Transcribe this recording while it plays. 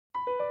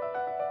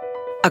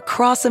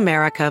Across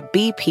America,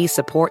 BP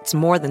supports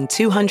more than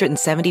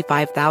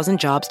 275,000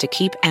 jobs to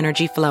keep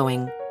energy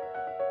flowing.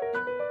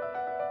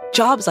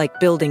 Jobs like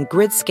building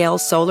grid-scale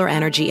solar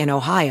energy in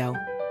Ohio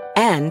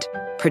and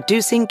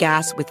producing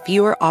gas with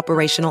fewer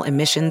operational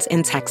emissions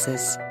in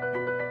Texas.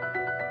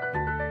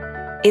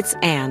 It's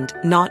and,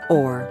 not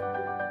or.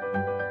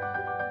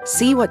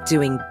 See what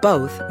doing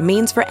both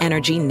means for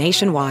energy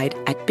nationwide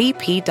at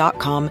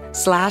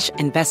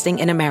bp.com/investing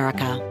in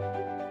America.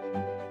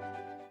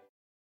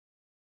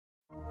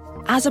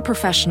 As a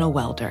professional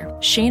welder,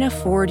 Shayna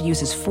Ford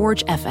uses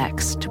Forge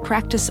FX to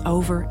practice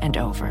over and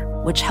over,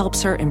 which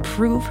helps her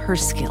improve her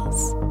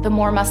skills. The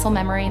more muscle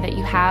memory that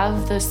you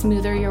have, the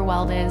smoother your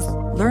weld is.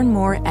 Learn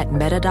more at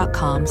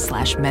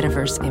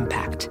meta.com/metaverse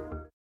impact.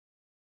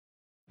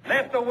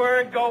 Let the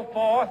word go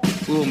forth.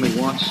 Fool me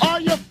once.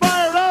 Are you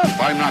fired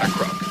up? I'm not a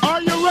crook.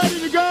 Are you ready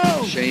to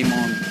go? Shame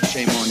on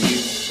you.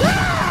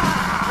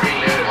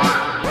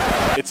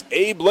 It's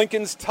Abe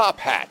Lincoln's Top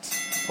Hat,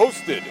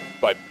 hosted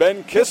by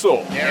Ben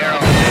Kissel.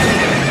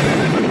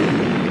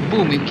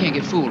 Fool me, we can't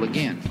get fooled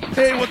again.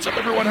 Hey, what's up,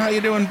 everyone? How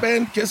you doing?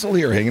 Ben Kissel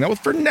here, hanging out with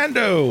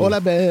Fernando. Hola,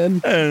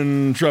 Ben.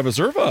 And Travis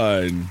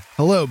Irvine.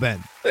 Hello,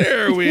 Ben.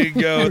 There we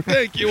go.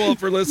 Thank you all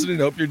for listening.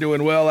 Hope you're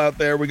doing well out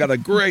there. We got a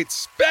great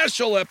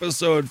special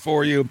episode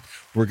for you.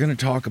 We're going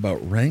to talk about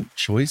ranked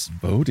choice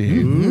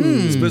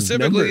voting.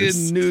 Specifically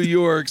numbers. in New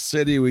York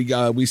City.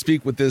 We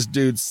speak with this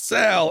dude,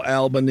 Sal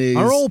Albanese.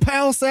 Our old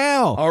pal,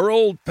 Sal.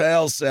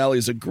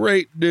 He's a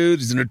great dude.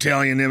 He's an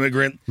Italian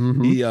immigrant.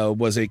 He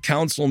was a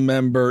council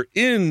member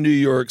in New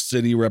York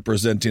City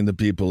representing the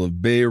people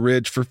of Bay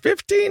Ridge for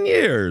 15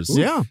 years.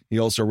 Yeah. He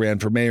also ran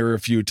for mayor a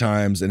few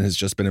times and has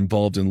just been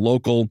involved in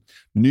local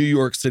New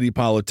York City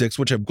politics,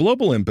 which have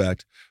global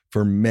impact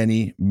for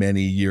many,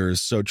 many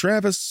years. So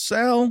Travis,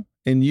 Sal,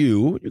 and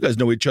you guys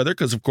know each other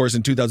because, of course,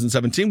 in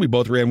 2017, we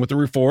both ran with the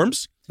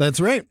reforms. That's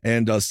right.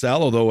 And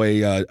Sal, although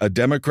a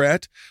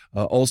Democrat,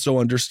 also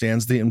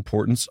understands the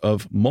importance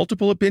of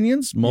multiple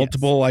opinions,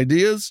 multiple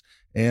ideas,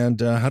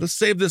 and how to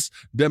save this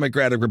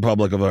democratic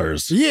republic of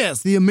ours.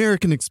 Yes, the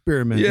American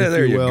experiment. Yeah,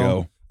 there you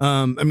go.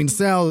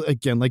 Sal,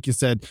 again, like you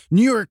said,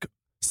 New York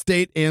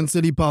state and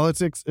city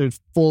politics are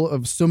full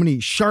of so many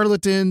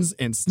charlatans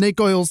and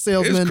snake oil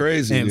salesmen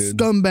and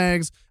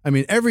scumbags. I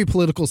mean, every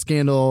political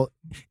scandal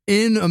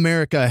in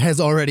America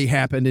has already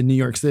happened in New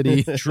York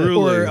City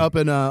or up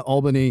in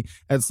Albany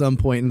at some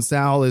point. And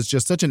Sal is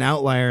just such an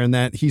outlier in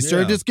that he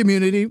served his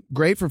community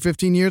great for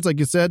 15 years, like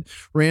you said,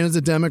 ran as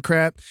a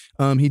Democrat.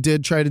 He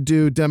did try to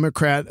do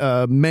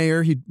Democrat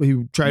mayor. He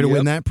tried to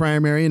win that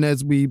primary. And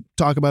as we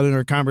talk about in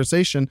our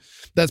conversation,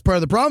 that's part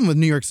of the problem with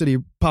New York City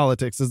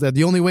politics is that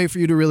the only way for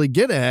you to really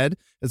get ahead,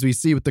 as we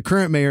see with the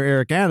current mayor,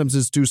 Eric Adams,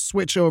 is to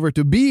switch over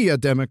to be a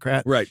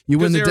Democrat. Right.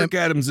 Because Eric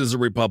Adams is a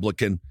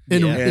Republican.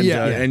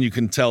 And you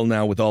can tell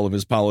now with all of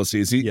his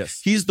policies.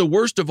 He's the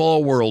worst of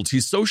all worlds.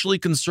 He's socially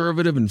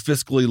conservative and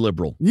fiscally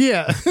liberal.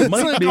 Yeah.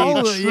 Might be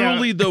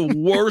truly the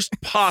worst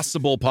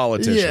possible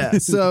politician. Yeah.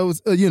 So,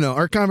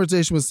 our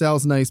conversation with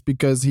Sal's nice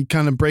because he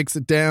kind of breaks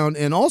it down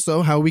and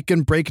also how we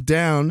can break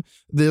down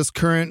this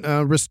current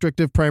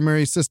restrictive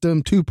primary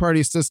system,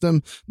 two-party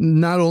system,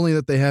 not only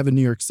that they have in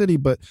New York City,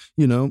 but,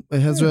 it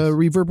has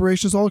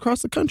reverberations all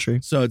across the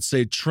country. So I'd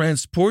say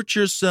transport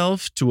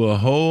yourself to a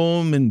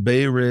home in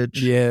Bay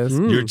Ridge. Yes.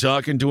 You're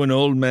talking to an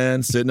old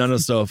man sitting on a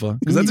sofa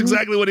because that's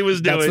exactly what he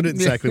was doing. That's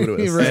exactly what it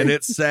was. Right. And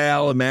it's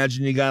Sal.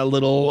 Imagine you got a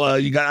little,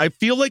 I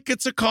feel like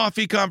it's a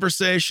coffee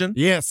conversation.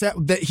 Yeah.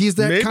 He's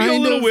that maybe kind of. Maybe a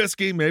little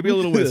whiskey.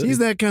 He's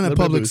that kind of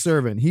public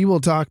servant. He will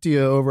talk to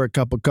you over a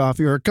cup of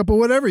coffee or a cup of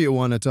whatever you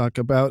want to talk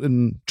about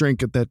and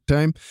drink at that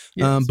time.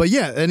 Yes. But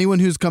yeah, anyone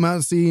who's come out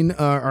and seen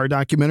our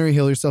documentary,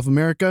 Heal Yourself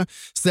America,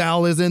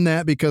 Sal is in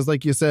that because,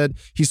 like you said,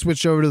 he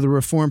switched over to the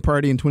Reform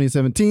Party in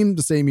 2017,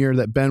 the same year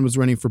that Ben was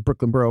running for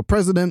Brooklyn Borough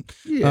President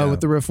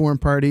with the Reform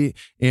Party.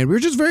 And we were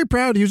just very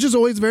proud. He was just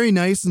always very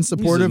nice and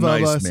supportive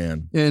of us.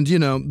 Man. And,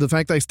 the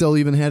fact that I still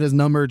even had his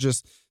number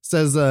just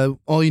says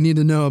all you need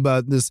to know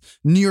about this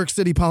New York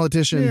City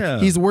politician. Yeah.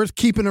 He's worth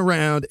keeping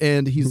around,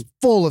 and he's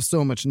full of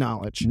so much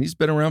knowledge. And he's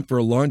been around for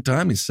a long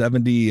time. He's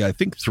 70, I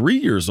think 3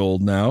 years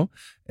old now.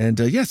 And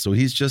so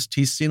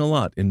he's seen a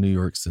lot in New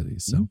York City.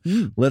 So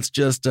let's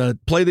just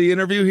play the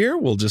interview here.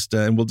 We'll just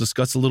and we'll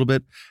discuss a little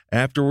bit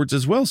afterwards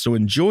as well. So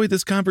enjoy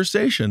this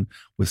conversation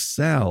with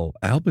Sal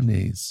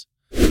Albanese.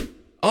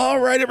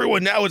 All right,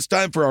 everyone. Now it's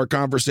time for our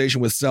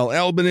conversation with Sal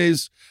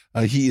Albanese.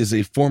 He is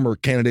a former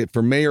candidate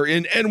for mayor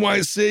in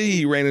NYC.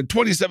 He ran in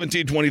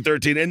 2017,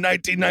 2013, and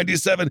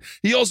 1997.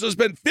 He also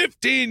spent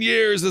 15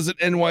 years as an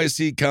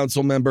NYC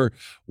council member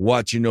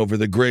watching over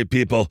the great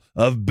people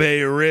of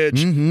Bay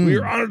Ridge. We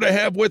are honored to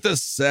have with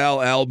us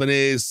Sal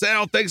Albanese.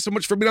 Sal, thanks so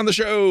much for being on the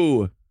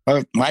show.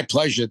 My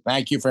pleasure.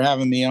 Thank you for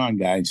having me on,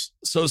 guys.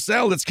 So,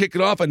 Sal, let's kick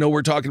it off. I know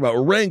we're talking about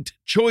ranked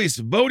choice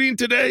voting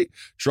today,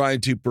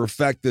 trying to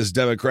perfect this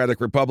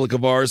democratic republic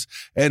of ours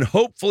and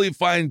hopefully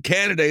find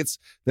candidates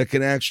that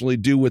can actually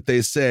do what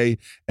they say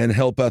and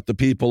help out the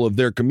people of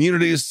their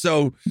communities.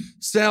 So,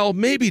 Sal,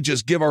 maybe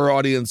just give our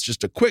audience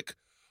just a quick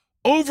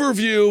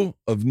overview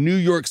of New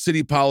York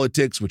City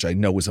politics, which I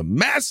know is a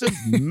massive,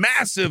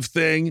 massive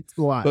thing,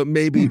 but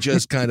maybe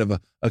just kind of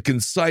a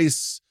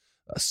concise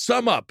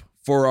sum up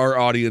for our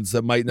audience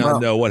that might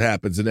not know what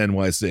happens in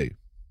NYC.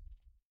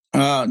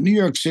 New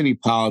York City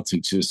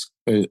politics is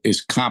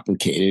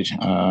complicated.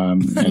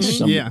 As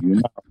some of you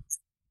know,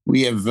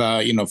 we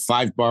have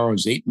 5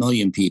 boroughs, 8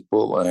 million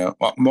people,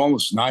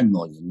 almost 9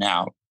 million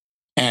now,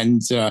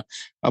 and a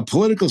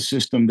political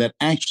system that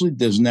actually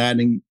does not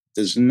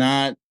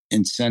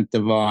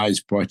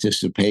incentivize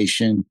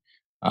participation.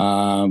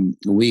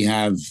 We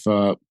have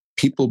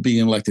people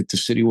being elected to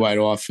citywide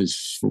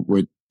office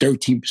with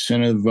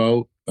 13% of the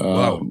vote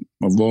of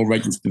all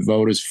registered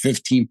voters,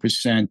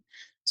 15%,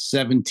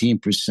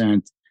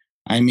 17%.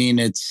 I mean,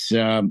 it's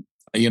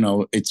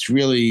it's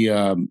really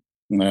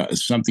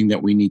something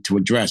that we need to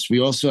address. We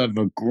also have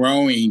a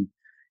growing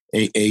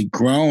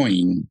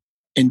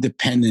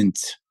independent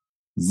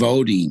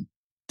voting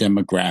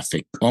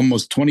demographic.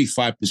 Almost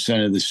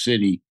 25% of the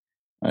city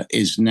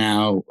is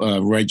now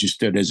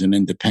registered as an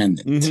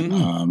independent.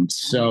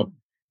 So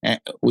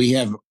we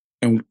have,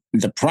 and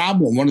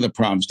one of the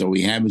problems that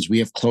we have is we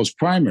have close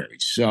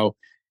primaries. So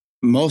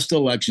most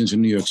elections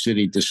in New York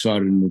City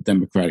decided in the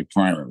Democratic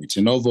primary. It's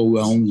an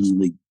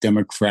overwhelmingly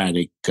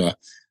Democratic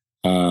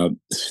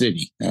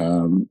city.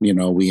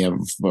 We have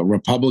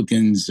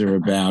Republicans are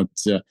about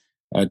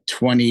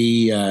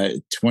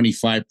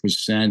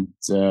 25%,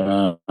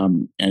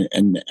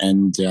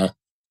 and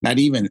not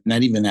even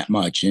that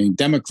much. And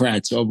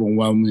Democrats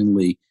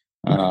overwhelmingly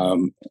are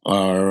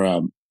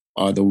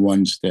the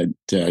ones that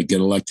get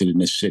elected in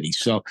this city.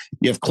 So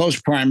you have close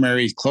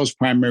primaries. Close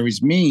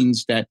primaries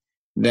means that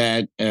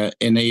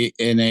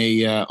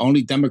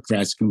only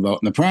Democrats can vote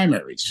in the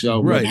primary.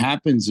 So what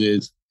happens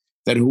is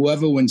that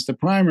whoever wins the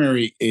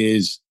primary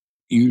is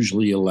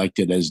usually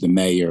elected as the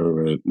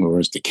mayor or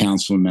as the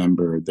council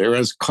member. There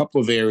is a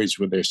couple of areas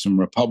where there's some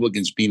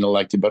Republicans being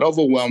elected, but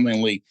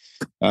overwhelmingly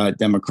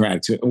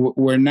Democrats.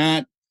 We're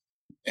not,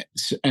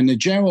 and the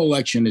general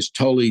election is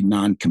totally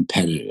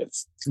non-competitive.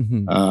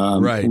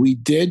 We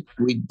did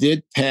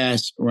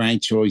pass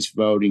ranked choice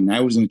voting.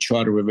 I was in the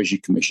Charter Revision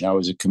Commission. I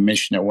was a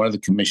commissioner, one of the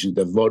commissioners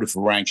that voted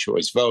for ranked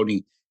choice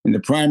voting in the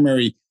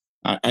primary.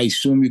 I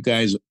assume you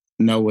guys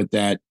know what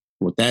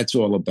that's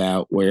all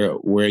about,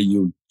 where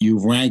you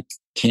rank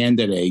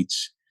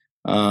candidates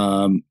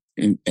in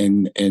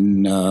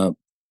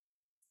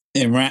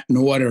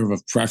order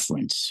of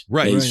preference,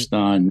 based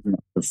on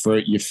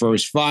your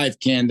first 5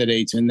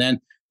 candidates, and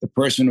then the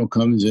person who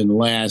comes in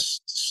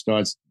last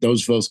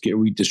those votes get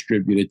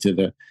redistributed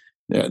to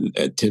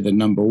the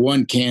number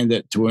one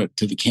candidate, to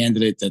the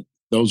candidate that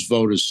those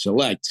voters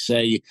select.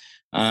 Say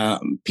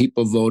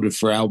people voted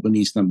for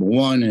Albanese number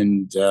 1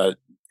 and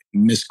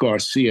Miss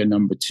Garcia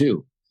number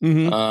 2.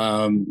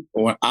 Or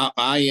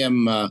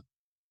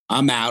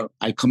I'm out.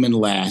 I come in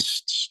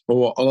last.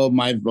 All of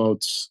my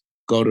votes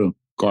go to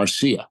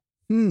Garcia.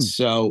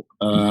 So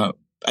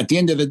at the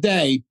end of the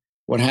day,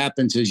 what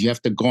happens is you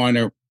have to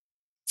garner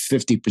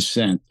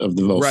 50% of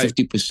the vote.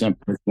 50%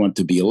 want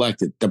to be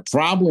elected. The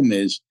problem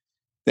is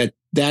that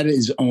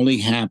is only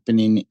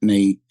happening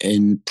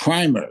in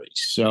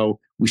primaries. So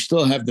we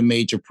still have the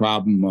major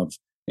problem of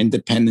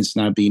independents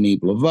not being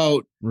able to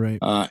vote,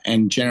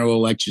 and general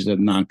elections are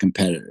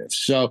non-competitive.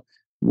 So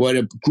what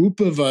a group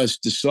of us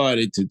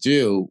decided to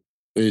do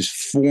is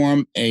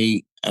form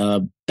a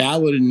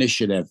ballot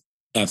initiative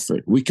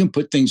effort. We can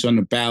put things on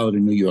the ballot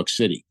in New York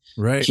City.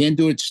 Can't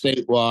do it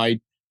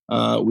statewide.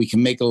 We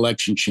can make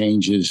election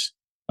changes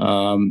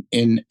through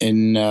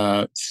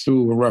a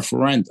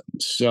referendum.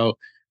 So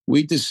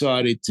we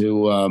decided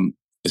to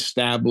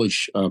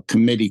establish a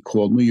committee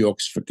called New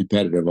York's for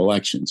Competitive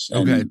Elections.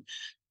 And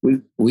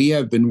we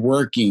have been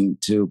working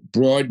to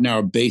broaden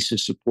our base of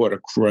support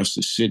across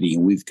the city,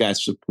 and we've got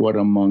support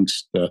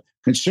amongst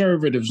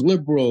conservatives,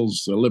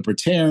 liberals,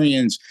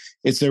 libertarians.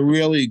 It's a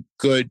really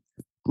good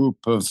group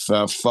of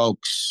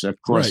folks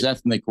across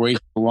ethnic,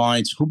 racial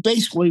lines who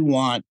basically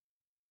want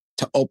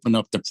to open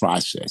up the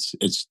process.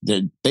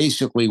 They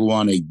basically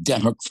want a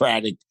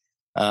democratic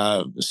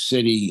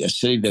city, a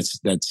city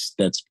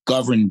that's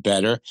governed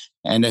better.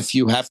 And if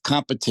you have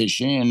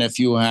competition, and if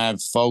you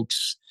have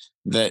folks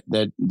that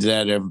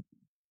have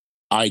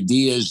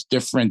ideas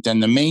different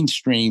than the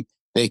mainstream,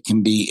 they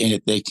can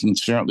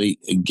certainly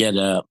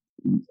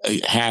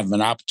have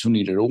an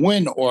opportunity to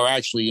win or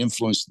actually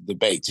influence the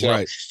debate.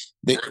 So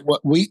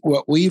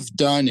what we've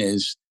done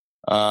is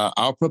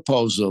our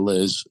proposal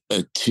is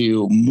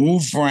to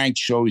move ranked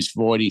choice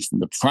voting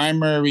from the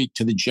primary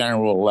to the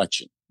general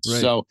election.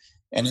 So,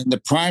 and in the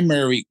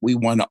primary, we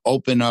want to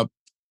open up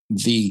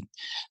the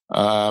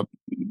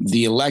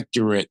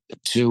electorate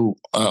to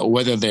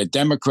whether they're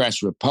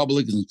Democrats,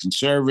 Republicans,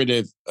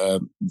 conservative.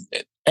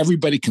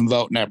 Everybody can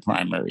vote in that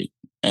primary,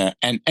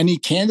 and any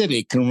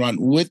candidate can run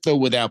with or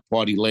without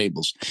party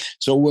labels.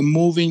 So we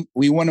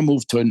want to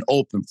move to an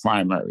open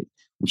primary,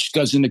 which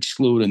doesn't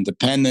exclude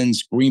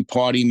independents, Green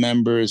Party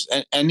members,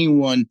 and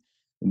anyone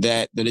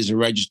that is a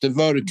registered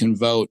voter can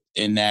vote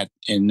in that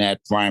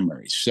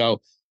primary.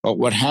 So But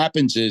what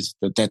happens is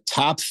that the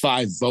top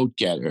 5 vote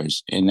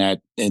getters in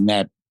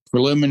that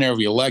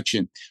preliminary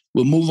election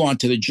will move on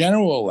to the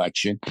general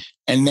election,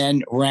 and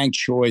then ranked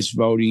choice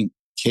voting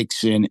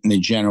kicks in the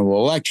general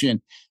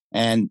election.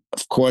 And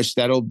of course,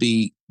 that'll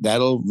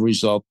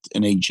result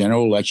in a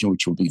general election,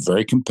 which will be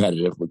very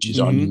competitive, which is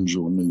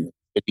unusual in New York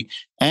City,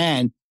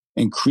 and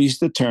increase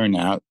the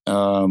turnout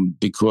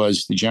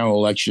because the general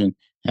election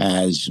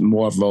has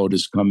more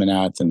voters coming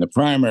out than the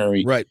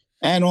primary. Right.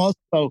 And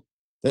also,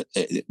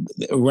 the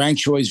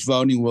ranked choice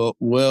voting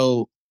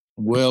will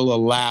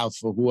allow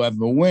for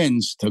whoever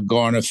wins to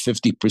garner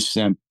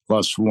 50%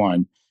 plus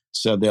one.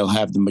 So they'll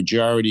have the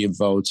majority of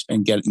votes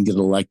and get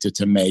elected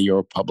to mayor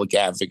or public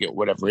advocate,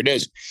 whatever it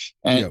is.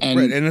 And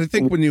I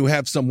think when you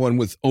have someone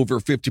with over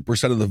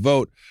 50% of the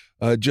vote,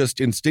 just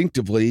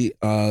instinctively,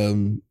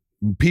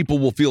 people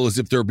will feel as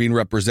if they're being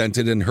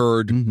represented and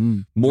heard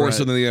more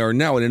so than they are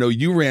now. And I know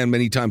you ran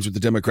many times with the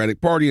Democratic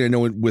Party. And I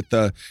know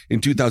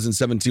in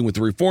 2017 with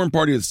the Reform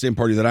Party, the same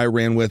party that I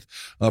ran with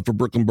for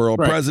Brooklyn Borough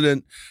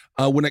President.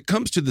 When it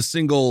comes to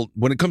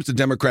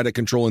Democratic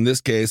control in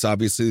this case,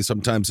 obviously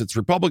sometimes it's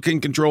Republican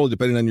control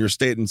depending on your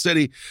state and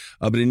city.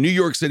 But in New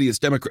York City, it's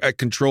Democrat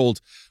controlled.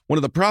 One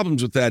of the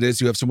problems with that is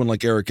you have someone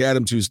like Eric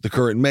Adams, who's the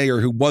current mayor,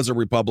 who was a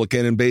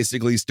Republican and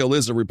basically still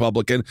is a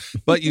Republican.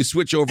 But you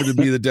switch over to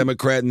be the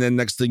Democrat, and then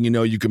next thing you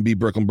know, you can be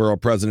Brooklyn Borough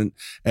President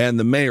and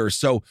the mayor.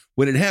 So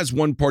when it has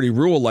one party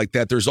rule like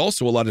that, there's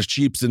also a lot of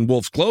sheep's in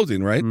wolf's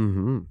clothing, right?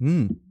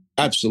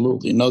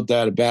 Absolutely, no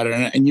doubt about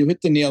it. And you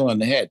hit the nail on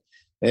the head.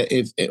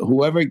 If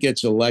whoever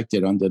gets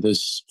elected under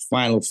this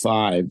final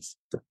 5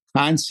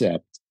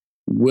 concept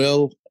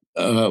will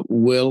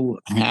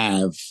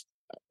have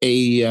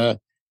a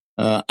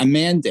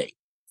mandate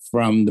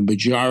from the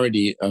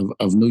majority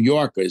of New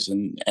Yorkers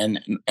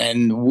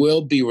and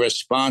will be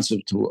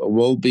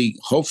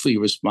hopefully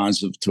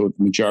responsive to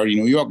the majority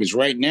of New Yorkers.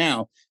 Right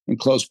now, in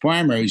close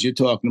primaries, you're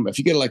talking about, if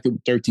you get elected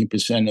with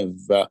 13% of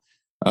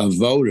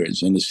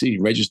voters in the city,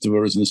 registered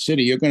voters in the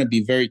city, you're going to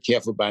be very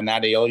careful about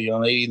not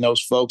alienating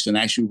those folks and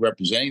actually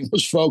representing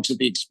those folks at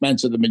the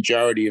expense of the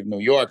majority of New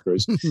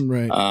Yorkers.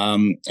 Right.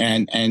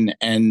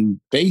 And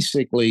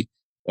basically,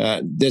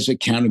 there's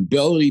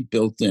accountability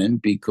built in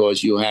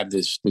because you have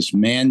this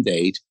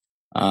mandate,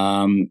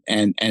 and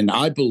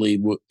I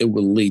believe it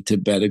will lead to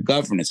better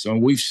governance.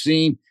 And we've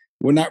seen,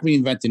 we're not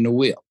reinventing the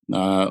wheel.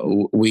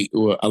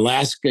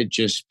 Alaska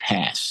just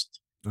passed.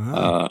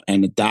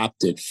 And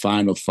adopted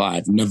Final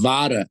 5.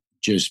 Nevada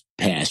just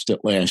passed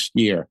it last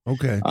year.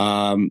 Okay.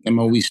 And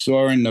when we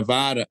saw in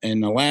Nevada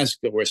and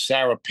Alaska, where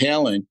Sarah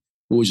Palin,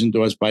 who was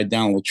endorsed by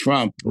Donald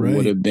Trump,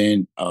 would have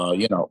been,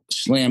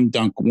 slam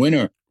dunk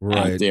winner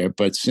out there.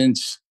 But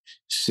since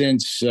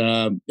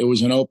it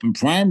was an open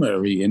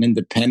primary and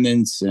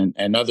independents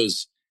and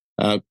others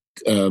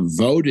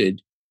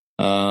voted,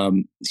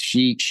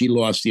 she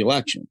lost the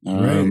election.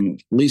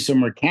 Lisa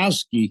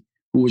Murkowski,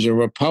 who was a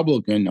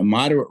Republican, a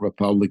moderate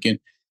Republican,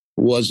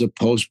 was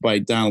opposed by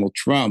Donald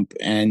Trump,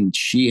 and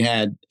she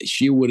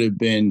would have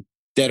been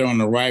dead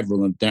on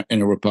arrival in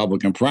a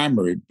Republican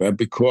primary, but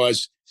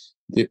because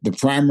the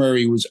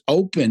primary was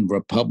open,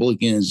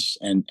 Republicans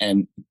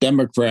and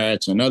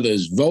Democrats and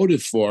others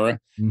voted for her,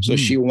 so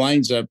she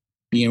winds up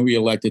being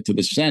reelected to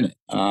the Senate.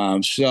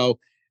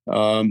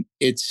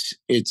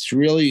 It's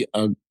really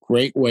a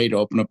great way to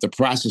open up the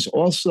process.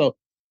 Also,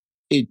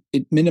 it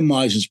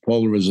minimizes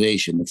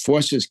polarization. It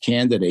forces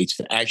candidates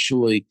to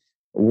actually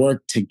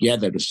work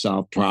together to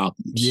solve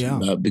problems.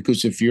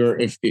 Because if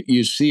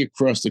you see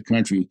across the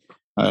country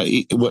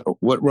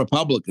what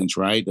Republicans,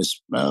 right,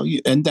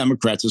 and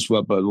Democrats as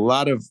well, but a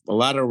lot of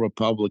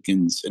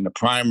Republicans in the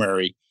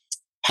primary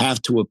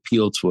have to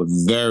appeal to a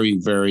very,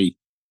 very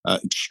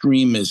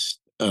extremist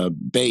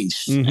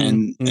base,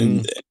 and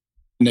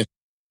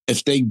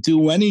if they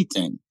do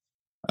anything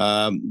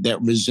that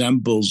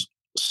resembles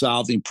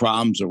solving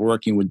problems or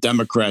working with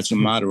Democrats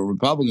and moderate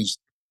Republicans,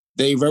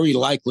 they very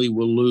likely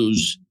will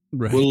lose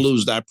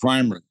that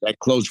primary. That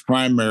closed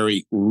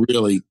primary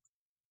really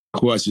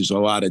causes a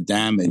lot of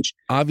damage.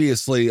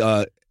 Obviously,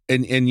 and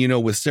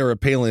with Sarah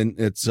Palin,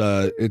 it's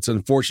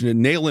unfortunate.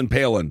 Nailin'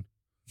 Palin.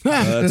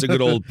 That's a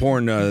good old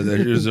porn.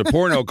 There's a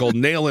porno called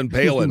Nailin'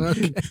 Palin.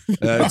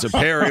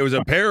 It was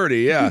a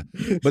parody, yeah.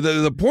 But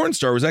the porn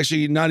star was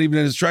actually not even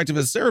as attractive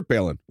as Sarah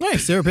Palin. Right,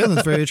 Sarah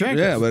Palin's very attractive.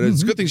 Yeah, but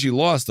it's a good thing she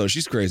lost, though.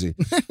 She's crazy.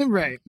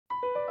 Right.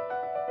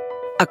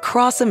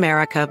 Across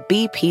America,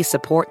 BP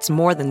supports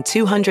more than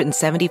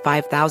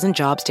 275,000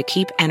 jobs to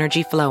keep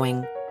energy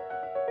flowing.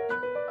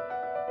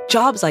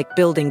 Jobs like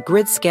building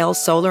grid-scale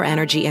solar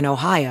energy in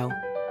Ohio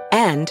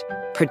and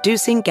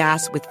producing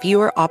gas with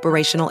fewer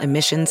operational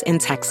emissions in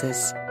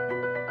Texas.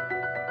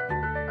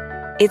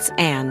 It's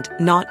and,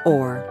 not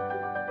or.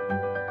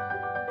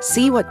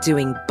 See what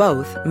doing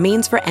both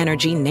means for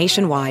energy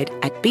nationwide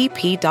at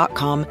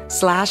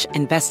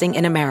bp.com/investing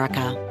in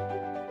America.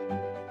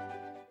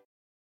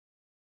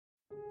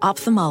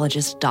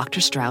 Ophthalmologist Dr.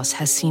 Strauss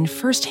has seen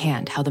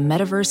firsthand how the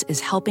metaverse is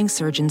helping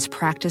surgeons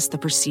practice the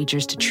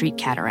procedures to treat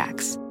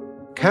cataracts.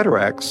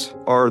 Cataracts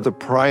are the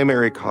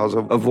primary cause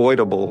of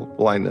avoidable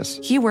blindness.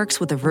 He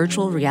works with a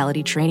virtual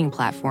reality training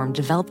platform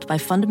developed by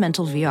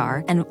Fundamental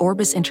VR and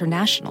Orbis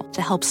International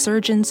to help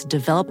surgeons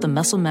develop the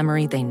muscle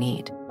memory they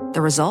need.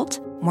 The result?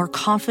 More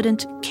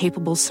confident,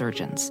 capable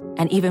surgeons.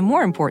 And even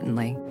more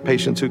importantly,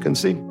 patients who can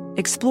see.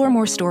 Explore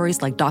more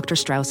stories like Dr.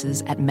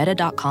 Strauss's at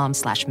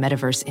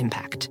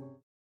meta.com/metaverseimpact.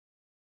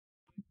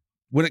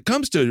 When it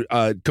comes to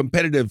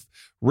competitive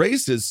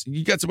races,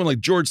 you got someone like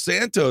George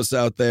Santos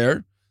out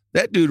there.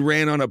 That dude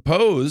ran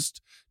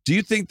unopposed. Do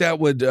you think that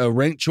would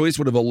ranked choice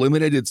would have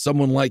eliminated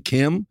someone like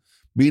him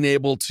being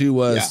able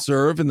to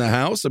serve in the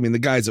House? I mean, the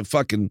guy's a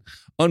fucking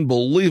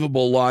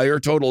unbelievable liar,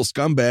 total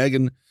scumbag,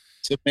 and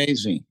it's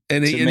amazing.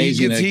 And,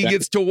 he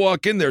gets to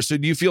walk in there. So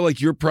do you feel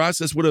like your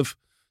process would have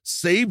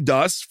saved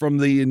us from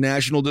the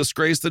national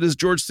disgrace that is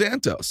George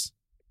Santos?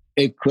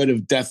 It could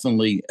have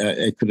definitely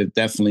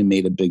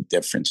made a big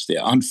difference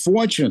there.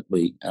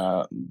 Unfortunately,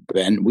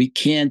 Ben, we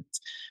can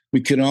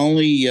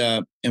only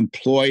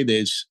employ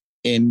this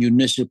in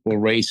municipal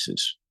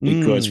races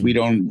because we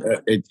don't.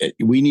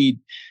 We need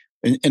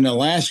in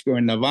Alaska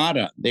and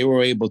Nevada. They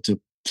were able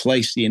to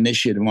place the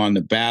initiative on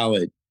the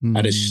ballot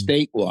at a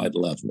statewide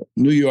level.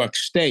 New York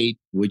State,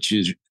 which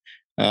is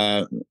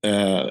a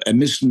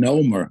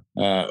misnomer,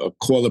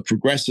 called a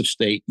progressive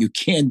state, you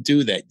can't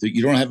do that.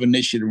 You don't have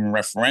initiative in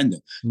referendum.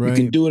 Right. You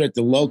can do it at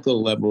the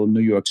local level in New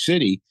York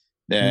City.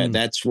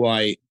 That's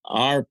why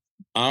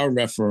our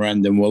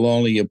referendum will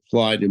only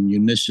apply to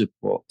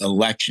municipal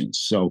elections.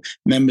 So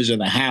members of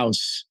the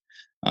House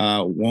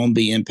won't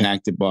be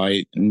impacted by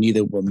it,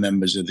 neither will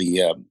members of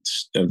the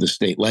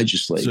state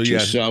legislature.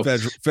 So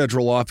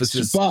federal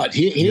offices. But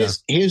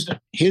here's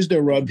the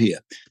rub here.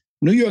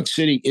 New York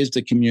City is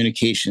the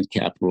communications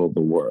capital of the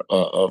world.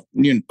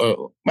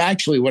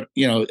 Actually, what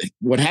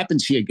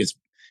happens here gets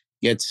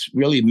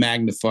really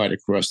magnified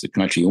across the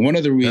country. And one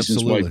of the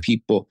reasons why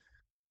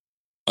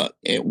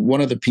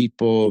one of the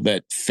people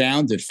that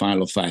founded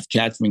Final Five,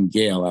 Catherine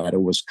Gale, out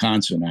of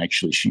Wisconsin,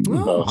 actually,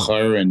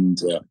 her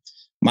and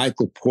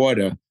Michael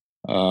Porter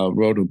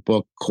wrote a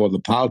book called The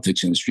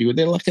Politics Industry.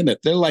 They're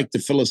like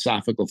the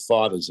philosophical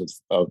fathers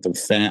of the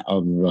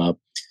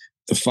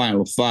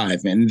Final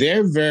Five, and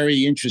they're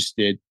very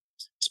interested,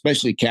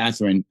 especially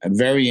Catherine,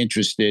 very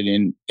interested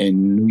in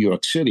New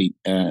York City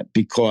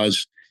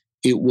because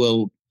it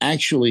will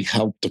actually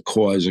help the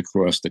cause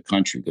across the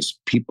country because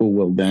people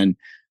will then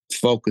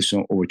focus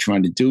on what we're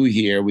trying to do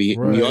here. We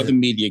are the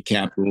media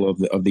capital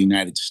of the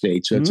United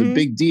States, so it's a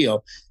big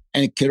deal.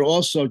 And it could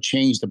also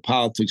change the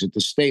politics at the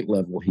state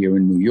level here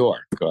in New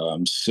York.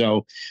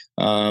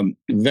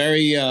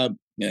 Very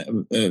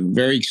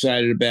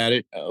excited about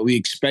it. We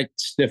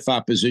expect stiff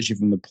opposition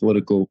from the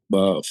political,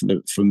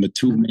 from the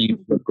two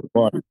main political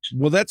parties.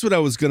 Well, that's what I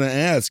was going to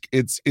ask.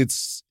 If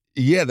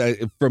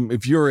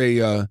you're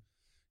a,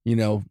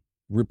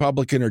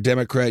 Republican or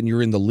Democrat and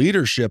you're in the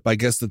leadership, I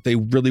guess that they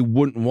really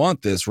wouldn't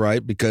want this,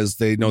 right? Because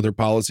they know their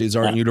policies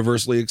aren't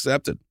universally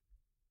accepted.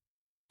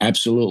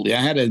 Absolutely. I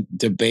had a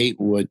debate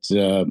with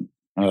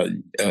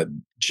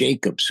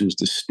Jacobs, who's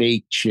the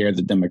state chair of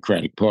the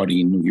Democratic Party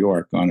in New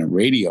York, on a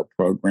radio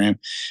program.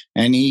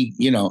 And he,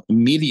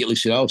 immediately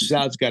said, "Oh,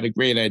 Sal's got a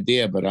great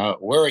idea,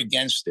 but we're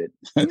against it."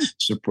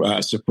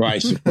 Surprise,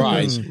 surprise,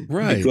 surprise.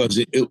 Right. Because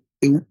it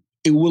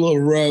will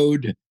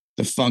erode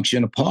the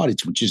function of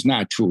parties, which is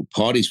not true.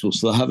 Parties will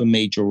still have a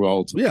major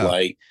role to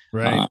play.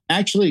 Right.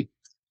 Actually,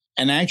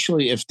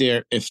 if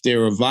they're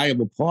a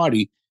viable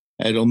party,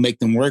 it'll make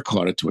them work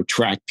harder to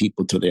attract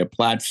people to their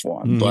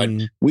platform. But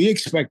we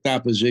expect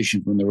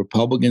opposition from the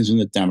Republicans and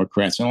the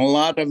Democrats and a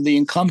lot of the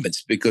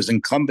incumbents, because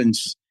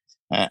incumbents,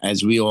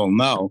 as we all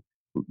know,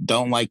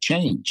 don't like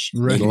change.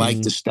 Right. They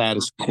like the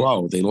status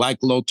quo. They like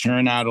low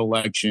turnout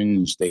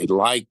elections. They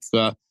like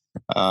a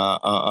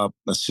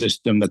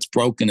system that's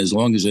broken as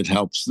long as it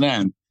helps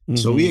them.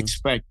 So we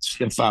expect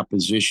stiff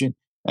opposition.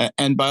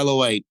 And by the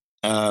way,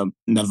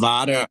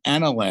 Nevada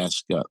and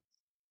Alaska,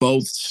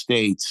 both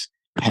states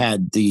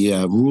had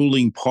the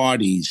ruling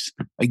parties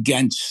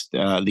against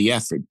the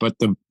effort, but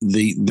the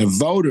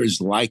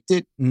voters liked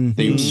it.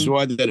 They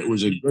saw that it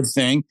was a good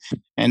thing,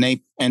 and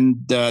they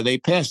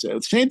passed it.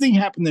 The same thing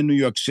happened in New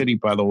York City,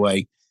 by the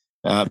way,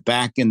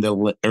 back in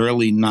the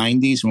early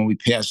 '90s when we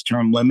passed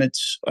term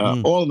limits.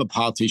 All of the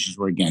politicians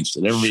were against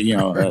it. Of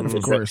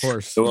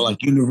course, they were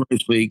like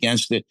universally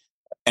against it,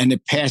 and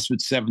it passed with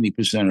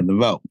 70% of the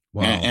vote.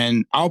 Wow.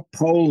 And our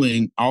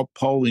polling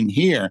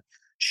here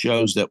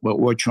shows that what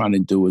we're trying to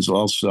do is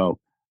also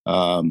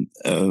viable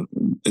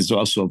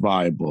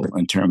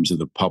in terms of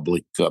the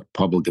public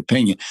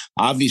opinion.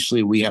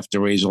 Obviously, we have to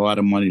raise a lot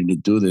of money to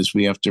do this.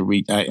 We have to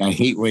I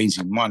hate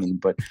raising money,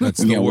 but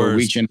we're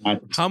reaching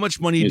out. How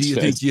much money do you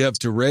think you have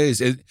to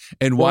raise,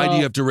 and why do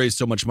you have to raise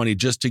so much money?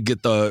 Just to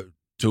get the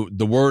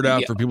word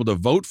out for people to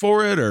vote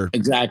for it, or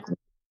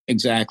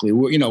Exactly.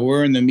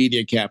 We're in the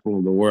media capital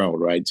of the world,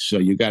 right? So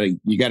you got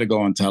to go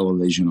on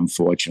television,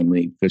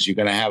 unfortunately, because you're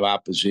going to have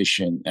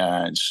opposition.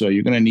 So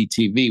you're going to need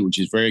TV, which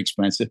is very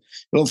expensive.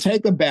 It'll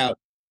take about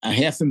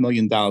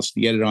 $500,000 to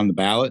get it on the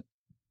ballot.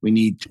 We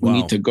need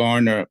to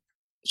garner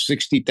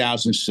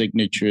 60,000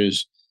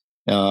 signatures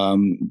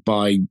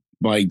by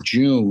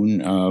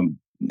June,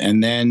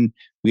 and then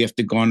we have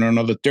to garner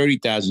another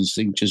 30,000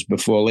 signatures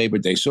before Labor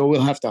Day. So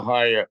we'll have to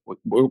hire.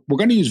 We're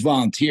going to use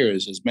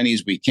volunteers, as many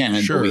as we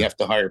can. Sure. But we have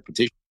to hire a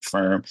petition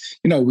firm.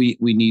 We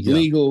need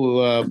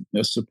legal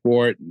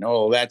support and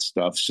all that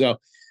stuff. So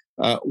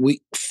we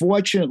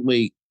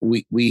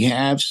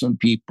have some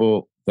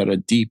people that are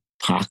deep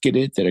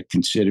pocketed that are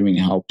considering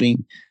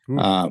helping,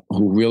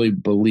 who really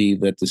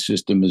believe that the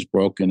system is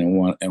broken and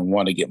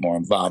want to get more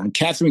involved. And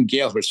Catherine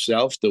Gale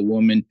herself, the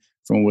woman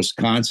from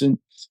Wisconsin,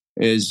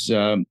 she's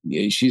a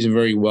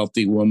very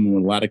wealthy woman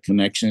with a lot of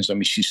connections. I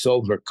mean, she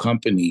sold her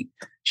company.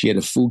 She had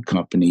a food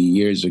company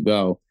years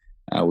ago,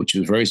 which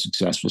was very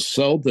successful,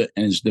 sold it,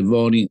 and is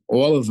devoting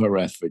all of her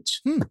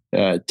efforts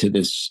to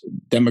this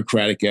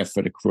democratic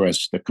effort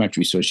across the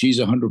country. So she's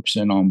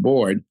 100% on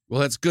board.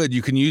 Well, that's good.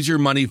 You can use your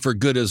money for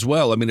good as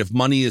well. I mean, if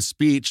money is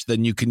speech,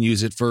 then you can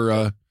use it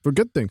for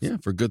good things. Yeah,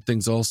 for good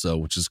things also,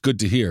 which is good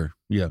to hear.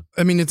 Yeah.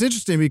 I mean, it's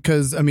interesting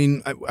because, I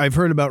mean, I've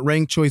heard about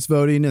ranked choice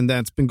voting, and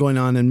that's been going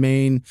on in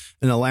Maine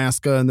and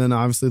Alaska. And then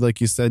obviously,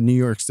 like you said, New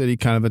York City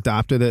kind of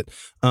adopted it.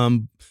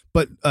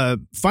 But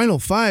Final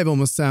Five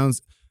almost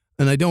sounds,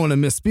 and I don't want to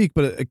misspeak,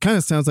 but it kind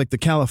of sounds like the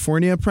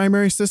California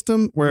primary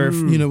system where,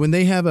 if, when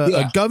they have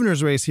a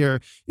governor's race here,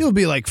 you'll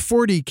be like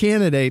 40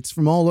 candidates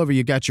from all over.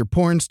 You got your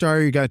porn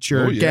star, you got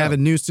your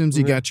Gavin Newsoms,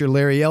 you got your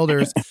Larry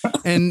Elders.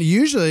 And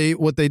usually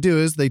what they do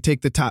is they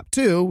take the top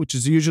two, which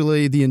is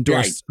usually the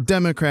endorsed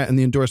Democrat and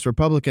the endorsed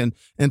Republican,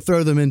 and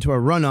throw them into a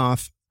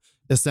runoff,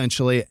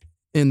 essentially,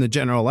 in the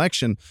general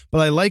election.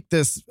 But I like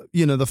this,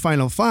 the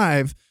Final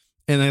Five.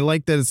 And I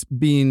like that it's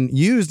being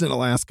used in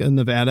Alaska and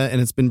Nevada, and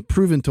it's been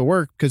proven to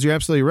work, because you're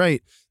absolutely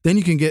right. Then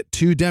you can get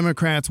 2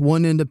 Democrats,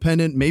 1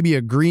 independent, maybe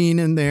a green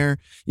in there.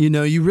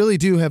 You really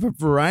do have a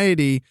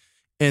variety,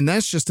 and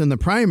that's just in the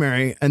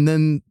primary. And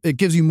then it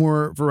gives you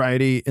more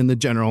variety in the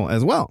general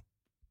as well.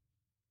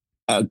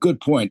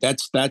 Good point.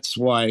 That's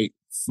why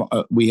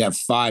we have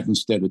 5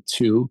 instead of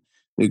 2,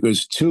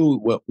 because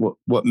 2,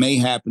 what may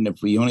happen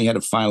if we only had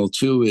a final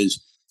 2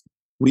 is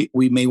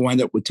we may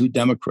wind up with 2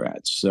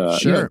 Democrats,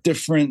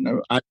 different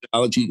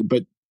ideology,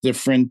 but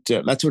different.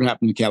 That's what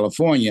happened in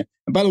California.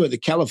 And by the way, the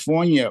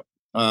California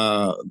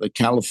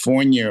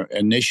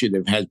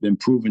initiative has been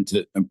proven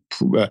to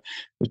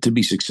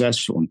be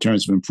successful in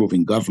terms of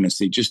improving governance.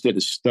 They just did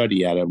a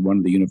study out of one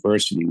of the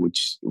university,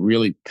 which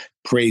really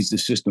praised the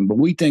system. But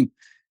we think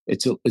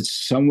it's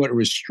somewhat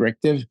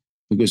restrictive,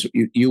 because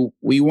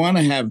we want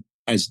to have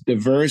as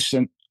diverse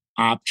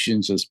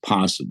options as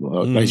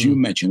possible. As you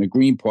mentioned, a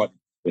Green Party.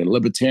 A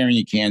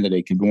libertarian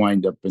candidate could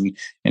wind up in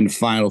the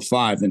Final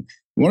Five. And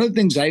one of the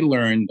things I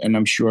learned, and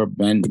I'm sure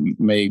Ben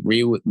may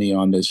agree with me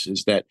on this,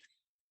 is that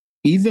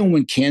even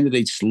when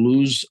candidates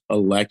lose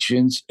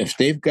elections, if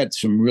they've got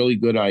some really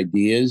good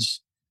ideas,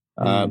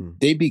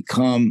 they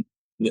become,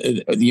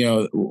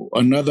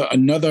 another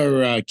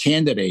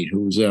candidate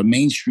who's a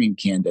mainstream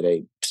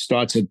candidate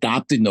starts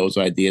adopting those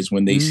ideas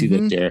when they see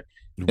that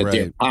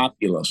they're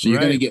popular. So you're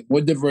going to get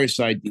more diverse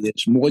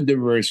ideas, more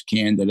diverse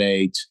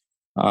candidates.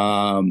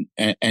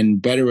 And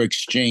better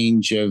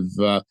exchange of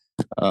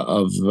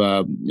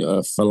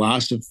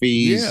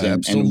philosophies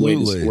and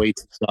ways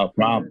to solve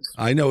problems.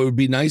 I know it would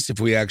be nice if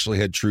we actually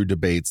had true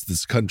debates.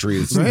 This country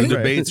is the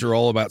debates are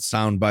all about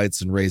sound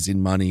bites and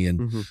raising money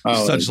and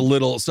such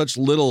little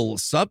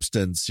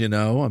substance. I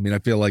mean, I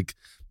feel like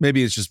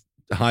maybe it's just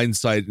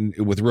hindsight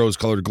with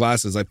rose-colored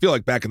glasses. I feel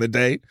like back in the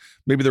day,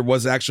 maybe there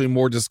was actually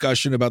more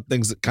discussion about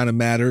things that kind of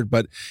mattered.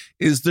 But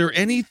is there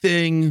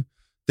anything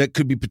that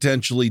could be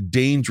potentially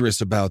dangerous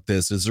about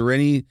this? Is there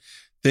anything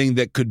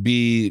that could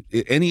be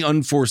any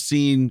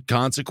unforeseen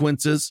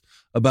consequences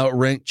about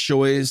ranked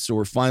choice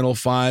or Final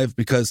Five?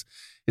 Because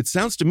it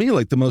sounds to me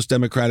like the most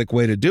democratic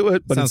way to do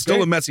it, but it's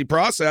still a messy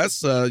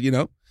process.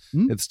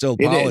 It's still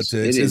politics.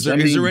 Is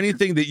there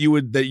anything that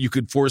you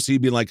could foresee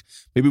being like,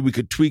 maybe we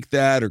could tweak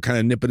that or kind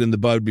of nip it in the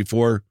bud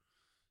before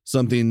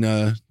something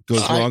goes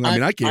wrong? I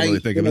mean, I can't really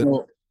think of it.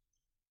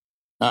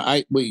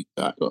 I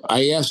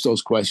asked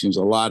those questions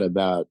a lot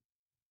about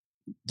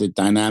the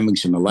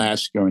dynamics in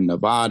Alaska and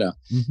Nevada,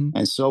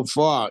 and so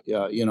far,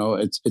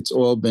 it's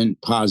all been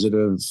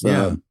positive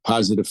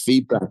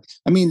feedback.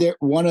 I mean,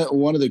 one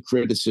of the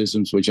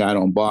criticisms, which I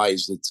don't buy,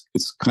 is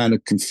it's kind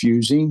of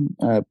confusing.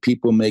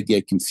 People may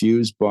get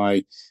confused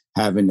by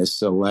having to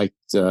select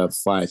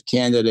 5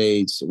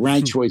 candidates.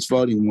 Ranked choice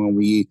voting, when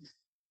we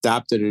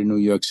adopted it in New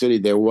York City,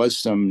 there was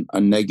some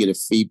negative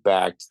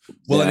feedback.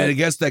 Well, and I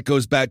guess that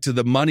goes back to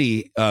the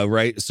money,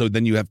 right? So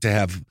then you have to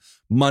have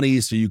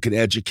money so you can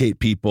educate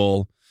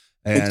people.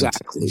 And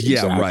exactly.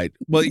 Right.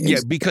 Well,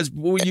 because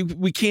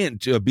we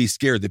can't be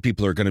scared that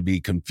people are going to be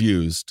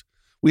confused.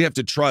 We have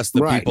to trust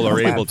that people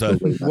are able to.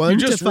 1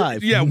 to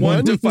 5. Yeah,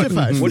 1 to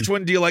 5. Which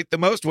one do you like the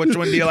most? Which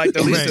one do you like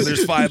the least? And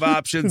there's 5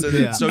 options.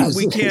 And so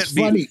we can't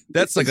be. Funny.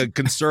 That's like a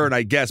concern,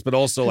 I guess, but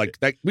also like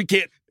that we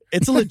can't.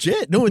 It's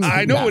legit. No one's.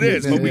 I know it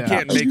is, but we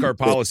can't make our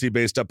policy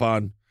based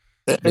upon.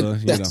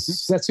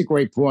 That's a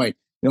great point.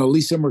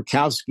 Lisa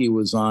Murkowski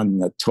was on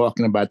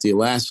talking about the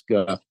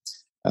Alaska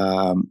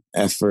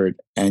effort.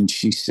 And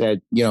she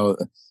said,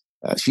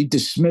 she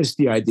dismissed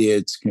the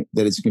idea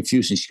that it's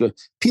confusing. She goes,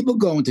 people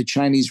go into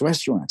Chinese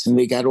restaurants and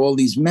they got all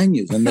these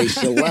menus and they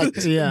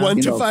select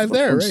 1 to 5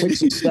 there, right?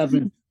 6 or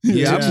 7.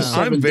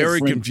 I'm very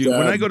confused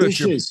when I go to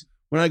dishes.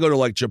 When I go to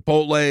like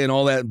Chipotle and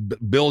all that,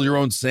 build your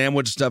own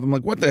sandwich stuff. I'm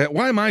like, what the heck?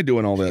 Why am I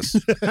doing all this?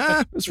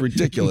 It's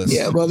ridiculous.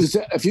 Yeah, well,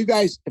 if you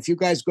guys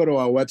go to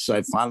our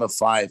website,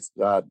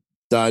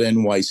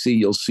 final5.nyc,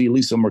 you'll see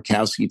Lisa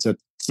Murkowski. It's a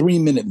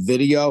 3-minute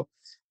video.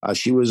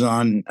 She was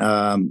on,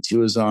 I think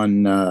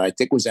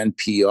it was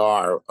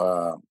NPR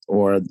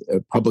or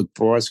public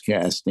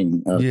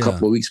broadcasting a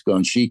couple of weeks ago,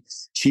 and she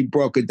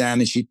broke it down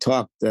and she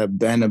talked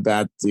Ben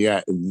about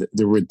the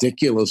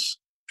ridiculous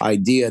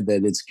idea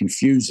that it's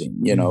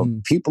confusing.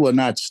 People are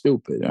not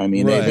stupid. I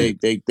mean, they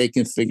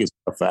can figure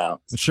stuff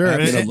out. Sure,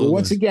 but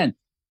once again,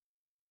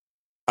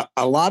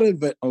 a lot of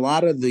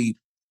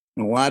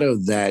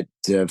that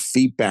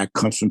feedback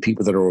comes from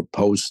people that are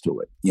opposed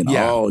to it.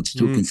 Oh, it's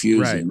too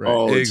confusing. Right.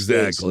 Oh, it's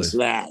exactly. This, it's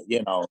that.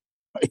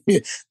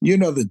 You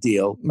know the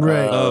deal,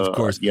 right? Of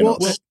course.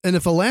 And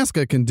if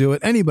Alaska can do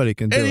it, anybody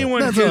can do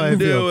Anyone it. can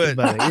do it.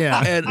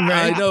 Yeah. And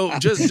I know,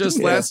 just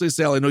lastly,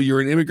 Sal, I know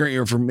you're an immigrant.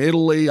 You're from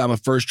Italy. I'm a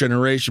first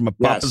generation. My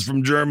papa's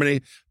from Germany.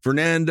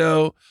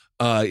 Fernando,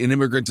 an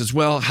immigrant as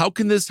well. How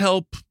can this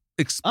help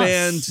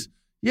expand? Us.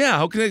 Yeah.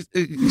 How can it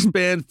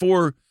expand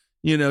for,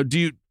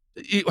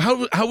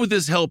 how would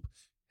this help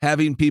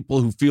having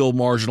people who feel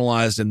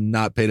marginalized and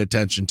not paid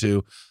attention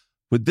to?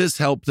 Would this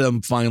help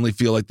them finally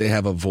feel like they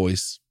have a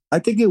voice? I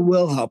think it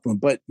will help them,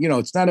 but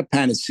it's not a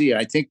panacea.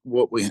 I think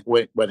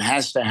what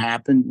has to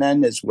happen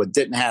then is what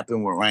didn't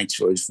happen with ranked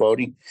choice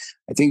voting.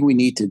 I think we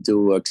need to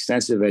do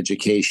extensive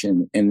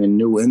education in the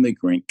new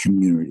immigrant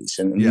communities.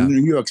 And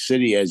New York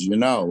City, as you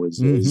know,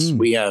 is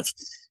we have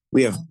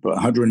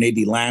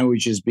 180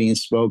 languages being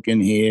spoken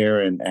here,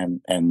 and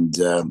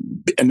a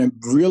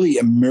really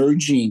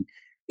emerging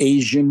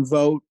Asian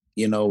vote.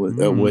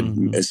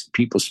 As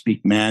people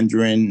speak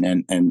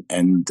Mandarin,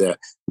 and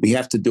we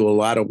have to do a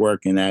lot of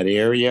work in that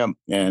area.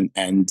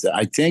 And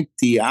I think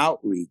the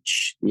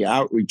outreach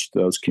to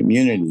those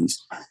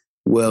communities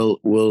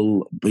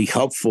will be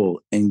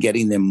helpful in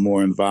getting them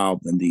more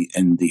involved in the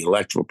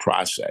electoral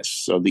process.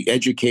 So the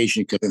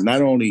education could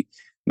not only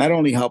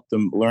help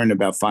them learn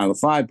about Final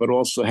Five, but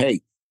also,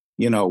 hey,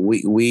 we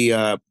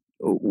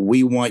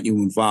want you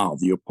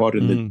involved. You're part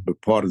of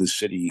the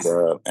city,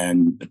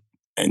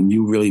 and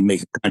you really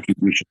make a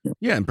contribution.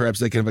 Yeah, and perhaps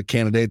they can have a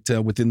candidate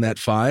within that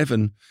 5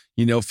 and,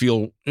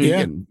 feel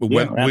win,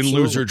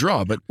 lose, or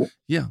draw. But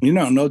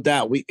no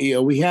doubt.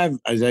 We have,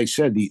 as I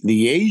said,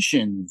 the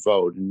Asian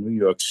vote in New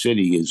York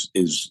City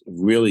is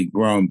really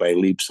grown by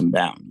leaps and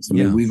bounds. I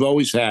mean, we've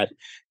always had,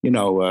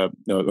 a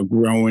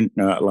growing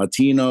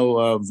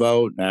Latino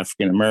vote,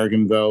 African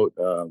American vote,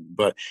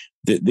 but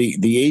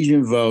the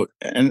Asian vote,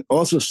 and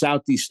also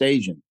Southeast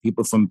Asian,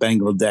 people from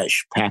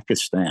Bangladesh,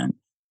 Pakistan.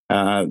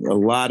 A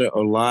lot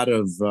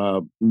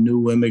of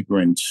new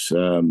immigrants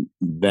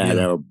that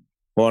are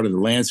part of the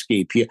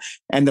landscape here,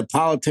 and the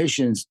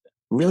politicians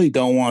really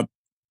don't want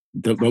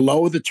the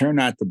lower the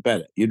turnout, the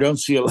better. You don't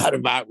see a lot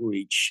of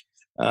outreach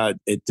to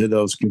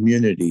those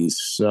communities,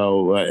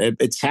 so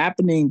it's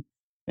happening.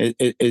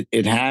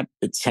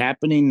 It's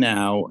happening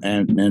now,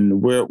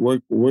 and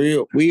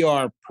we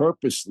are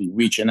purposely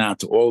reaching out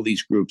to all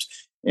these groups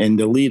in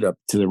the lead up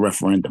to the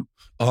referendum.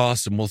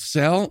 Awesome. Well,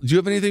 Sal, do you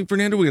have anything,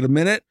 Fernando? We got a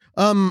minute.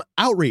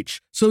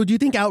 Outreach. So do you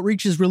think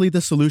outreach is really the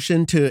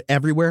solution to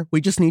everywhere?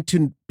 We just need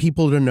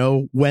people to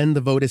know when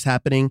the vote is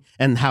happening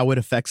and how it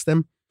affects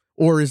them?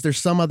 Or is there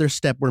some other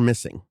step we're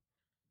missing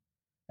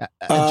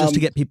just to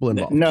get people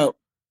involved? No.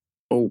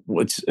 I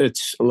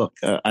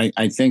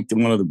think that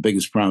one of the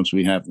biggest problems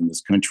we have in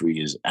this country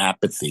is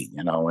apathy,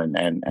 and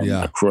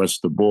across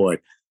the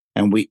board.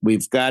 And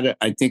we've got to,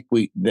 I think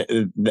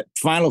the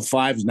Final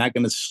Five is not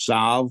going to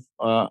solve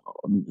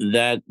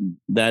that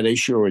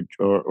issue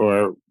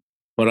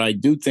but I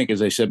do think,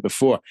 as I said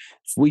before,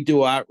 if we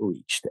do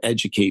outreach to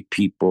educate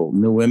people,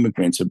 new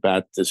immigrants,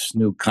 about this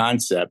new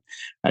concept,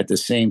 at the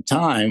same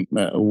time,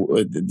 they'll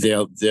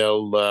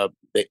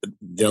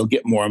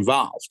get more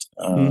involved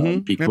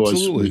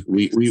because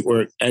we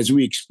were, as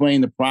we explain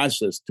the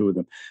process to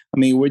them. I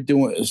mean,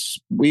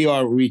 we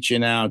are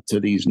reaching out to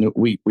these new.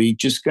 We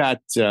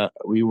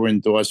were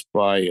endorsed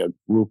by a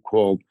group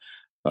called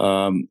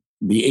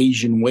the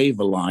Asian Wave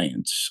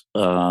Alliance,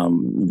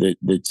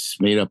 that's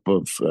made up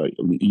of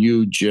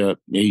huge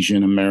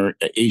Asian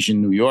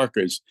New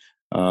Yorkers,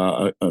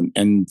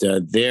 and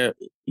they're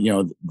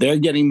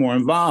getting more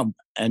involved.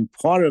 And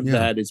part of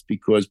that is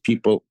because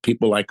people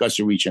like us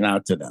are reaching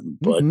out to them.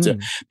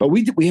 But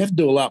we have to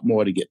do a lot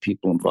more to get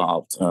people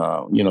involved.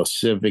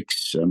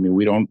 Civics. I mean,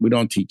 we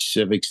don't teach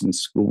civics in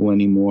school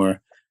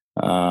anymore.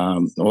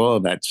 All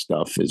of that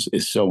stuff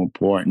is so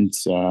important.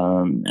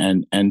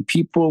 And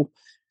people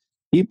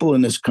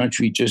in this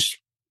country just,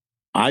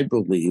 I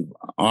believe,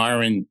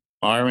 aren't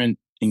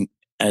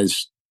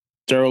as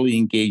thoroughly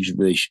engaged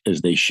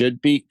as they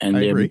should be, and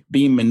they're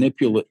being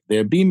manipulated.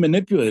 They're being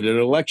manipulated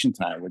at election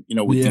time. With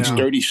these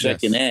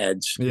 30-second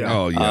ads. Yeah.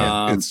 Oh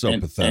yeah, it's so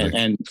pathetic.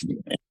 And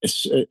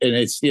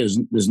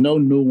there's no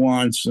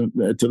nuance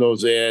to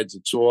those ads.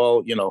 It's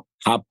all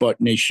hot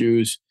button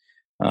issues.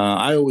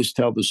 I always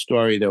tell the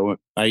story that when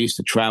I used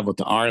to travel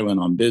to Ireland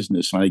on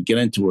business, and I'd get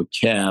into a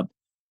cab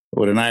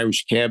with an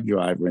Irish cab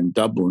driver in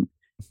Dublin,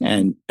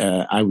 and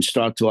I would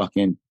start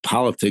talking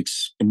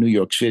politics in New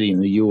York City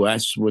in the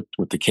U.S. with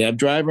the cab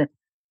driver,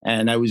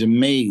 and I was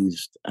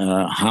amazed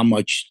how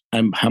much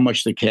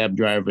the cab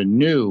driver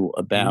knew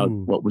about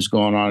what was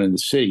going on in the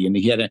city. And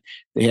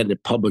they had the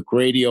public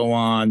radio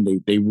on.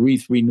 They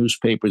read 3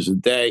 newspapers a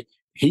day.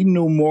 He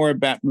knew more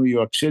about New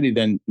York City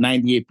than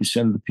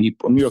 98% of the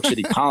people, New York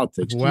City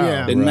politics, than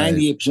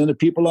 98% of the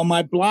people on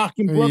my block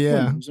in Brooklyn.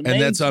 Yeah.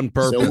 And that's on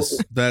purpose.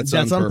 So, that's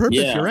on purpose.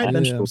 Yeah, you're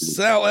right. Yeah.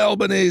 Sal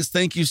Albanese,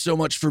 thank you so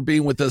much for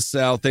being with us,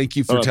 Sal. Thank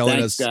you for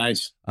telling us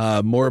guys.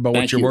 More about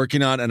what you're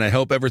working on, and I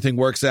hope everything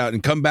works out.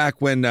 And come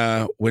back when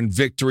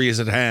victory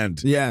is at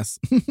hand. Yes.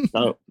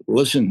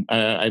 Listen,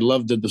 I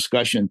love the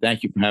discussion.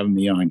 Thank you for having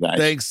me on, guys.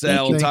 Thanks,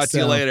 Sal. Talk to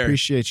you later.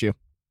 Appreciate you.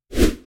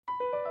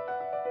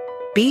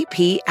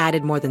 BP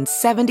added more than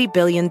 $70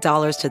 billion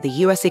to the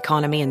U.S.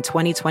 economy in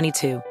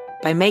 2022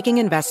 by making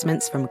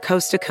investments from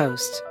coast to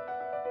coast.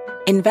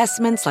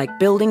 Investments like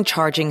building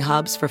charging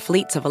hubs for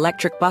fleets of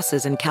electric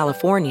buses in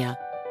California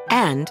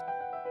and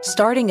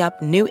starting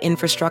up new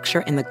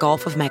infrastructure in the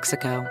Gulf of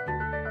Mexico.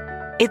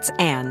 It's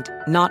and,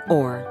 not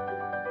or.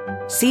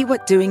 See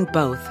what doing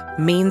both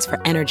means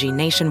for energy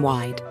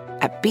nationwide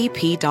at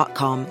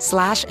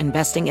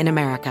bp.com/investing in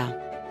America.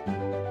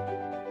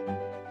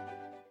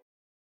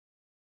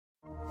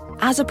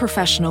 As a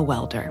professional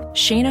welder,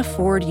 Shayna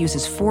Ford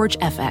uses Forge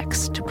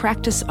FX to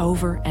practice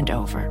over and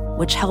over,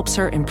 which helps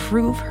her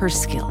improve her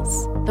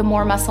skills. The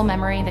more muscle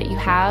memory that you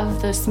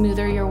have, the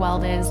smoother your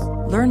weld is.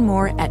 Learn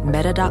more at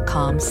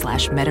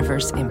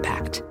meta.com/metaverse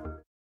impact.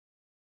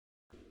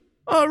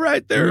 All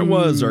right, there it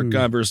was, our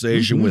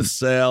conversation with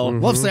Sal.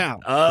 Love Sal.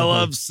 I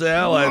love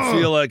Sal. I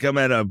feel like I'm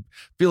at a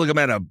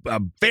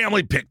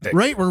family picnic.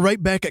 Right, we're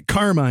right back at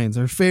Carmine's,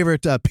 our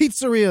favorite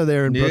pizzeria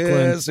there in Brooklyn.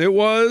 Yes, it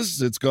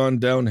was. It's gone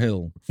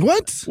downhill.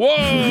 What?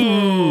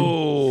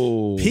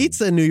 Whoa!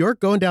 Pizza in New York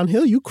going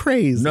downhill? You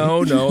crazy?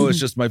 No, it's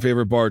just my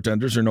favorite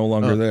bartenders are no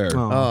longer there.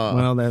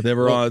 Well,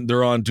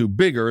 they're on to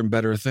bigger and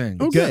better things.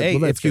 Oh, good. Hey,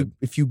 well,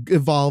 if you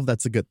evolve,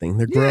 that's a good thing.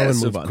 They grow and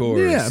move on. Of course.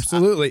 Yeah,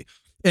 absolutely.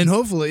 And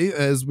hopefully,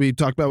 as we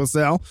talked about with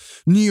Sal,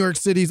 New York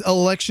City's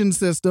election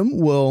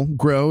system will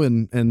grow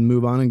and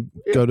move on and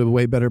go to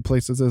way better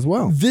places as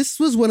well. This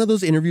was one of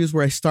those interviews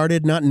where I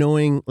started not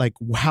knowing like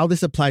how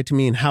this applied to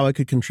me and how I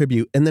could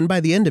contribute. And then by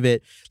the end of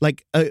it,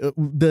 like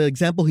the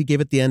example he gave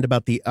at the end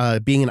about the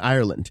being in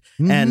Ireland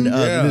and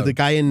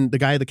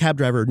the cab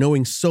driver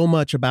knowing so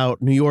much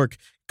about New York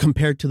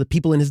compared to the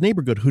people in his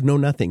neighborhood who know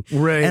nothing.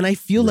 Right. And I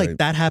feel like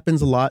that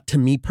happens a lot to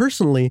me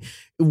personally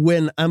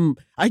when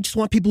I just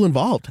want people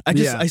involved.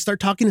 I start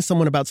talking to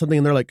someone about something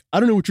and they're like, I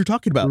don't know what you're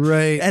talking about.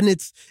 Right.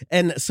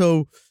 And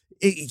so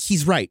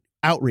he's right.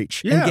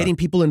 Outreach and getting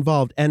people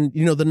involved. And,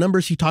 the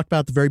numbers he talked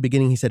about at the very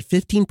beginning, he said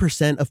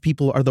 15% of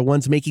people are the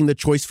ones making the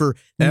choice for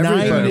 9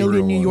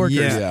 million New Yorkers.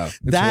 Yeah.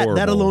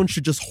 That alone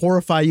should just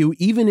horrify you,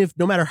 even if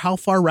no matter how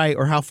far right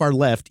or how far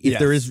left, if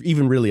there is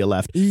even really a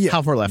left,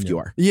 how far left you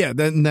are. Yeah,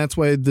 that's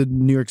why the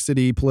New York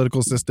City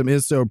political system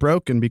is so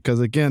broken because,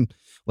 again,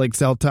 like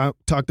Sal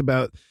talked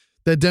about,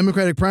 the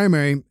Democratic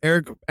primary,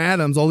 Eric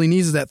Adams, all he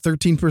needs is that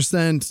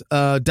 13%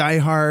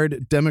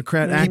 diehard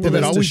Democrat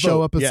activists to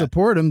show up and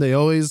support him. They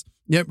always...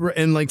 Yep,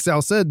 and like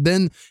Sal said,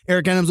 then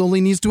Eric Adams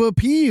only needs to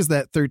appease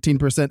that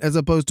 13% as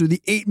opposed to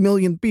the 8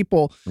 million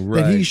people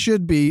that he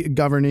should be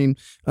governing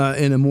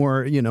in a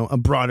more, a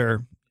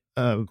broader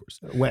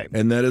way.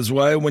 And that is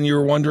why when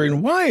you're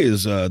wondering, why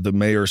is the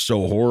mayor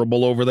so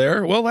horrible over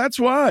there? Well, that's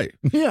why.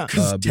 Yeah.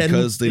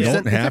 Because they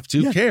don't have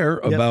to care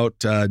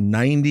about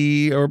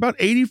 90 or about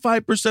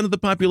 85% of the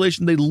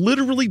population. They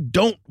literally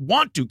don't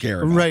want to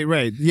care about.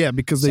 Right. Yeah,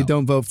 because they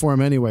don't vote for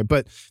him anyway.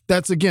 But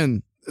that's,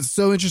 again,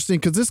 so interesting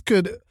because this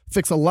could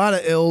fix a lot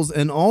of ills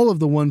and all of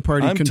the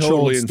one-party controlled states. I'm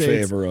totally in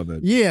favor of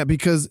it. Yeah,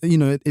 because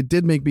it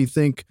did make me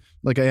think.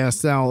 Like I asked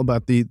Sal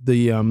about the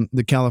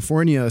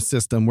California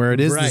system where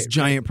it is this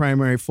giant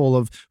primary full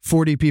of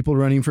 40 people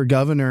running for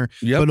governor,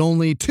 but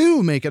only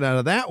 2 make it out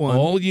of that one.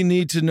 All you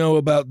need to know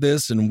about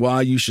this and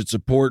why you should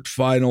support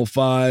Final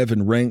Five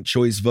and ranked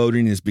choice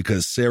voting is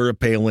because Sarah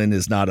Palin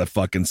is not a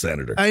fucking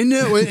senator. I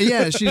know.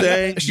 Yeah,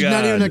 she's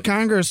not even in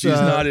Congress. She's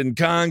not in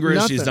Congress.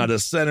 Nothing. She's not a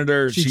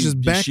senator. She's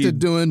just back to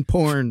doing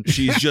porn.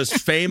 She's just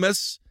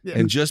famous.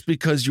 And just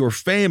because you're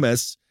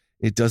famous,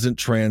 it doesn't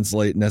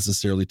translate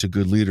necessarily to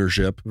good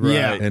leadership. Right.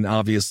 Yeah. And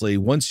obviously,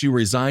 once you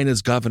resign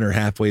as governor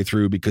halfway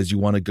through because you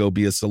want to go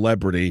be a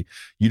celebrity,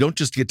 you don't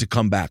just get to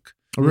come back.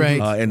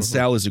 Right. And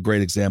Sal is a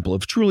great example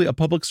of truly a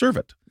public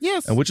servant.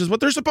 Yes. And which is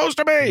what they're supposed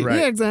to be. Right.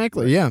 Yeah,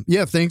 exactly. Yeah.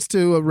 Yeah. Thanks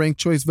to ranked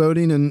choice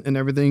voting and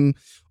everything,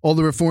 all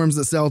the reforms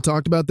that Sal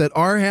talked about that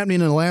are happening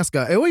in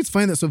Alaska. I always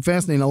find that so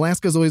fascinating.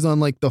 Alaska's always on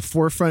like the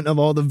forefront of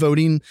all the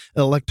voting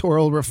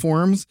electoral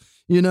reforms.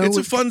 You know, it's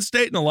a fun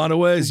state in a lot of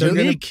ways.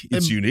 Unique.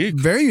 It's unique.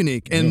 Very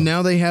unique. And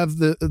now they have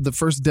the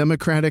first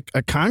Democratic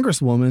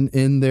congresswoman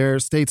in their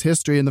state's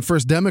history and the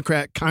first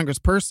Democrat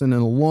congressperson in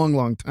a long,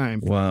 long time.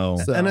 Wow.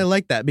 So. And I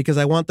like that because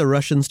I want the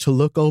Russians to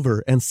look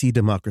over and see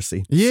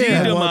democracy.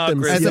 Yeah. See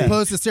democracy. As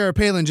opposed to Sarah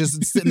Palin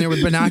just sitting there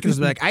with binoculars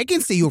like, I can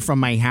see you from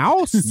my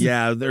house.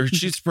 Yeah,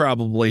 she's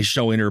probably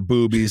showing her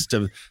boobies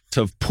to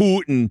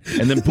Putin.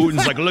 And then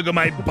Putin's like, look at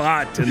my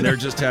butt. And they're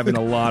just having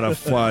a lot of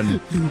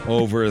fun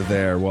over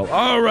there. Well,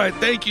 all right.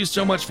 Thank you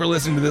so much for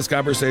listening to this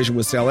conversation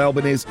with Sal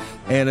Albanese.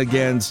 And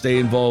again, stay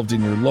involved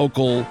in your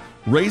local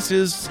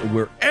races,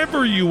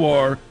 wherever you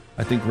are.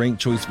 I think ranked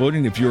choice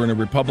voting, if you're in a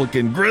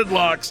Republican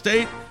gridlock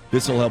state,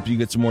 this will help you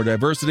get some more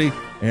diversity.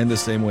 And the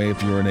same way,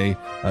 if you're in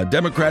a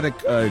Democratic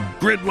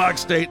gridlock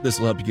state, this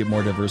will help you get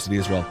more diversity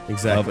as well.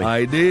 Exactly. Of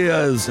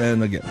ideas.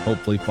 And again,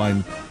 hopefully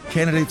find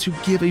candidates who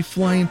give a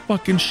flying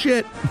fucking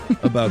shit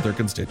about their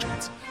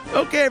constituents.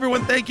 Okay,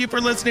 everyone, thank you for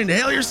listening to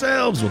Hail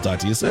Yourselves. We'll talk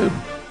to you soon.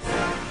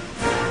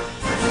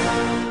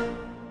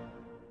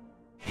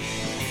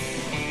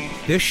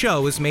 This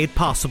show is made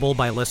possible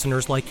by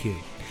listeners like you.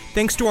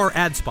 Thanks to our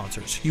ad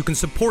sponsors, you can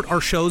support our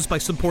shows by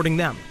supporting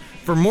them.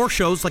 For more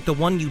shows like the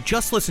one you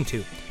just listened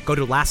to, go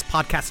to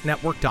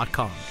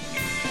lastpodcastnetwork.com.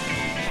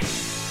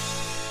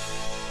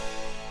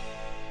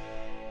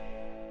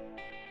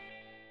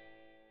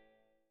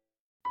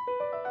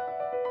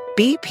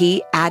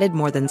 BP added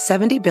more than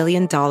 $70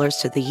 billion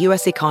to the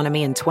U.S.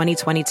 economy in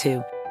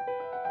 2022.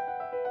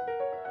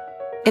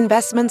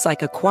 Investments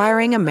like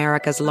acquiring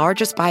America's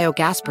largest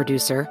biogas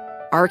producer,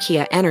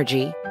 Archaea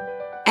Energy,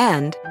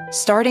 and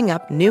starting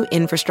up new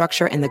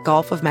infrastructure in the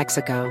Gulf of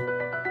Mexico.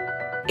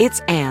 It's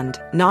and,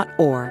 not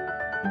or.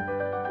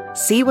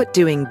 See what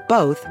doing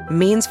both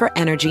means for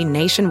energy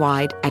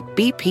nationwide at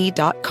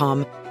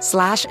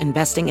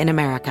bp.com/investing in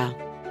America.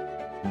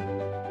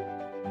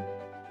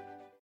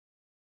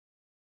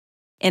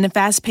 In a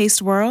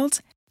fast-paced world,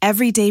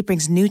 every day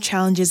brings new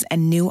challenges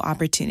and new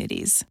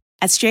opportunities.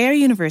 At Strayer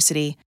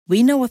University,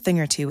 we know a thing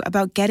or two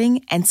about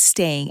getting and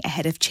staying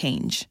ahead of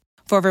change.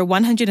 For over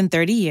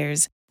 130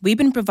 years, we've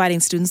been providing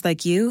students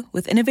like you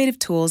with innovative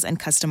tools and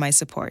customized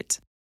support,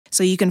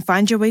 so you can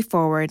find your way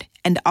forward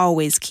and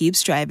always keep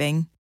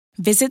striving.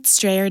 Visit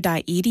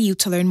strayer.edu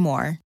to learn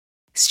more.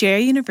 Strayer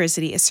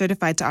University is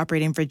certified to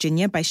operate in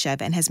Virginia by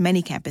Chev and has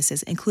many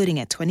campuses, including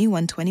at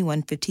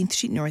 2121 15th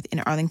Street North in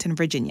Arlington,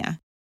 Virginia.